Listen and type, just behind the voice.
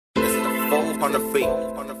on the feet.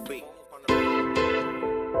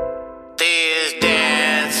 This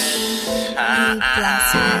dance.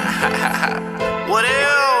 What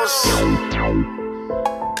else?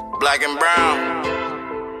 Black and brown.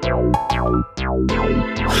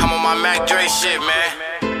 I'm on my Mac Dre shit, man.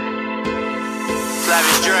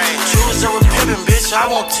 Lavish Dre. Choose up with pimpin', bitch, I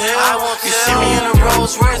won't tell. You see me in a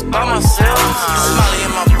Rolls Royce by myself. Smiley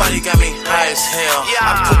in my body got me high as hell.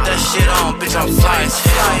 I put that shit on, bitch, I'm fly as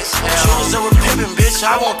hell. Choose up with pimpin', bitch,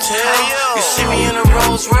 I won't tell. You see me in a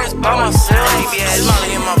Rolls Royce by myself.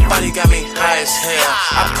 Smiley in my body got me high as hell.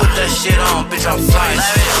 I put that shit on, bitch, I'm fly as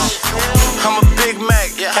hell. I'm a Big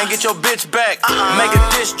Mac, can't get your bitch back. Make a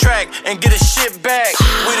diss track and get a shit back.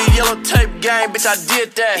 With a yellow tape gang, bitch, I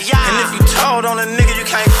did that. And if you told on a nigga, you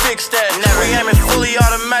can't fix that. We aiming fully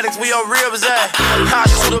automatics, where your ribs at. I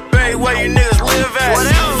shoot up everywhere you niggas live at.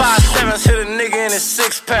 5'7" hit a nigga in his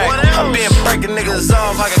six-pack. I been breaking niggas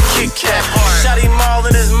off like a Kit Kat. Shot him all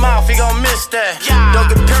in his mouth, he gon' miss that. Don't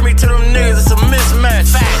compare me to them niggas, it's a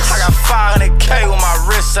mismatch. I got 500K with my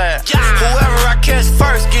wrist at. Whoever I catch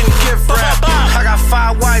first, getting gift wrapped. I got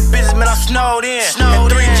 5 white bitches, man, I'm snowed in. And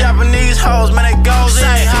 3 Japanese hoes, man, they goes in.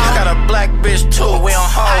 I got a black bitch too, we on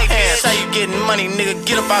hold hands. Say you getting money, nigga,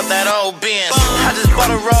 get up out that old Benz. I just bought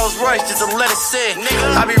a Rolls Royce just to let it sit.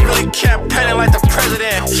 I be really campaigning like the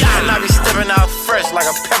president. And I be stepping out fresh like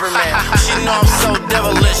a peppermint. She know I'm so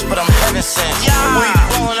devilish, but I'm heaven sent. We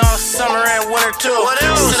ballin' all summer and winter too.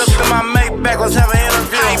 Sit up in my Maybach, let's have an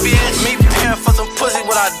interview. Me paying for some pussy,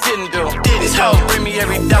 what I didn't do. These hoes bring me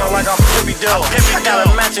every dollar like I'm Pippy Doe. I got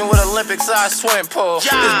a matching with Olympic-sized swimming pool.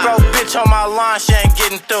 This broke bitch on my line, she ain't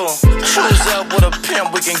getting through. Choose up with a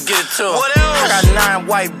pimp, we can get it too. I got 9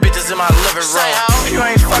 white bitches in my living room. If you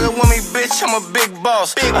ain't fucking with me, bitch, I'm a big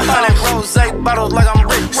boss. 100 rose bottles like I'm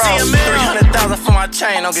Rick Ross. 300,000 for my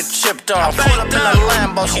chain, don't get chipped off. Pulled up in a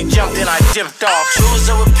Lambo, she jumped in, I dipped off. Choose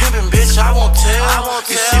up with pimpin', bitch, I won't tell.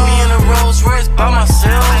 You see me in a Rolls Royce by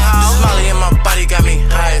myself. Smiley in my body got me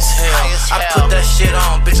high as hell. I put that shit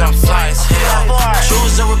on, bitch, I'm fly as hell.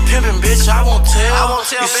 Choose up with pimpin', bitch, I won't tell.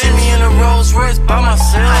 You see me in a Rolls Royce by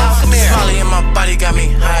myself. Smiley in my body got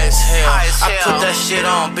me high as hell. I put that shit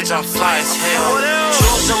on, bitch, I'm fly as hell.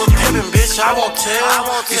 Choose up with pimpin', bitch, I won't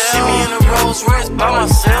tell. You see me in a Rolls Royce by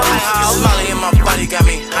myself. Smiley in my body got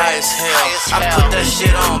me high as hell. I put that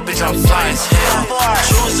shit on, bitch, I'm fly as hell.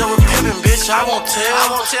 Choose up with pimpin', bitch, I won't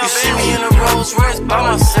tell. You see me in a Rolls Royce by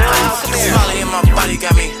myself. Smiley in my body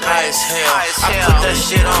got me high as hell. I put that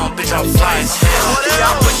shit on, bitch, I'm fly as hell. Yeah,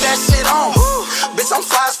 I put that shit on, bitch, I'm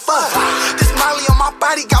fly as fuck. This Molly on my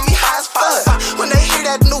body got me high as fuck. When they hear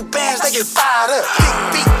that new bands, they get fired up. Big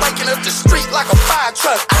beat waking up the street like a fire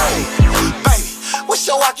truck. Ay, baby, what's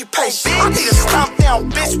your occupation? I need a stomp down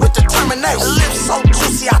bitch with determination. Lips so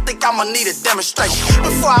juicy, I think I'ma need a demonstration.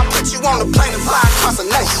 Before I put you on the plane and fly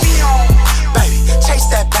consternation. Baby, chase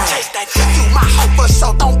that bag. You my hoe for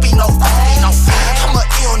sure, don't be no fag. I'm a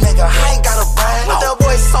ill nigga, I ain't got a brag. But that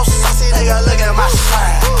boy so saucy, nigga, look at my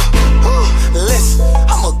swag. Listen,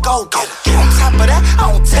 I'm a go-getter. On top of that,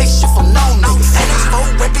 I don't take shit from no nigga. And these four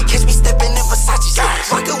rapping catch me stepping in Versace.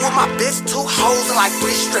 Rockin' with my bitch, 2 hoes and like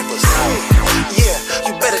 3 strippers. Yeah,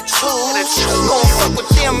 you better choose. Gon' fuck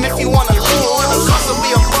with them if you wanna lose. It cost to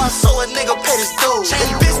be a boss, so a nigga pay his dues.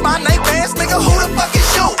 And bitch, my name Vance, nigga, who the fuck is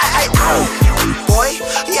you? Ay, boy,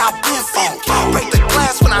 yeah, I been funky. Break the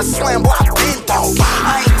glass when I slam, boy, I been donkey.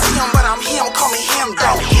 I ain't Tim, but I'm him, call me him,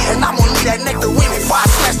 though. And I'm gon' need that neck to win before I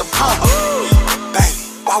smash the pump. Baby,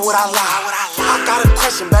 why would I lie? I got a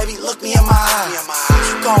question, baby, look me in my eyes.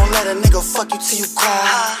 You gon' let a nigga fuck you till you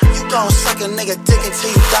cry. You gon' suck a nigga dick until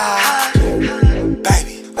you die.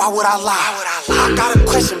 Baby, why would I lie? I got a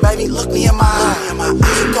question, baby, look me in my eyes.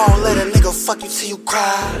 You gon' let a nigga fuck you till you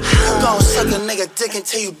cry. You gon' suck a nigga dick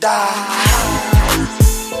until you die.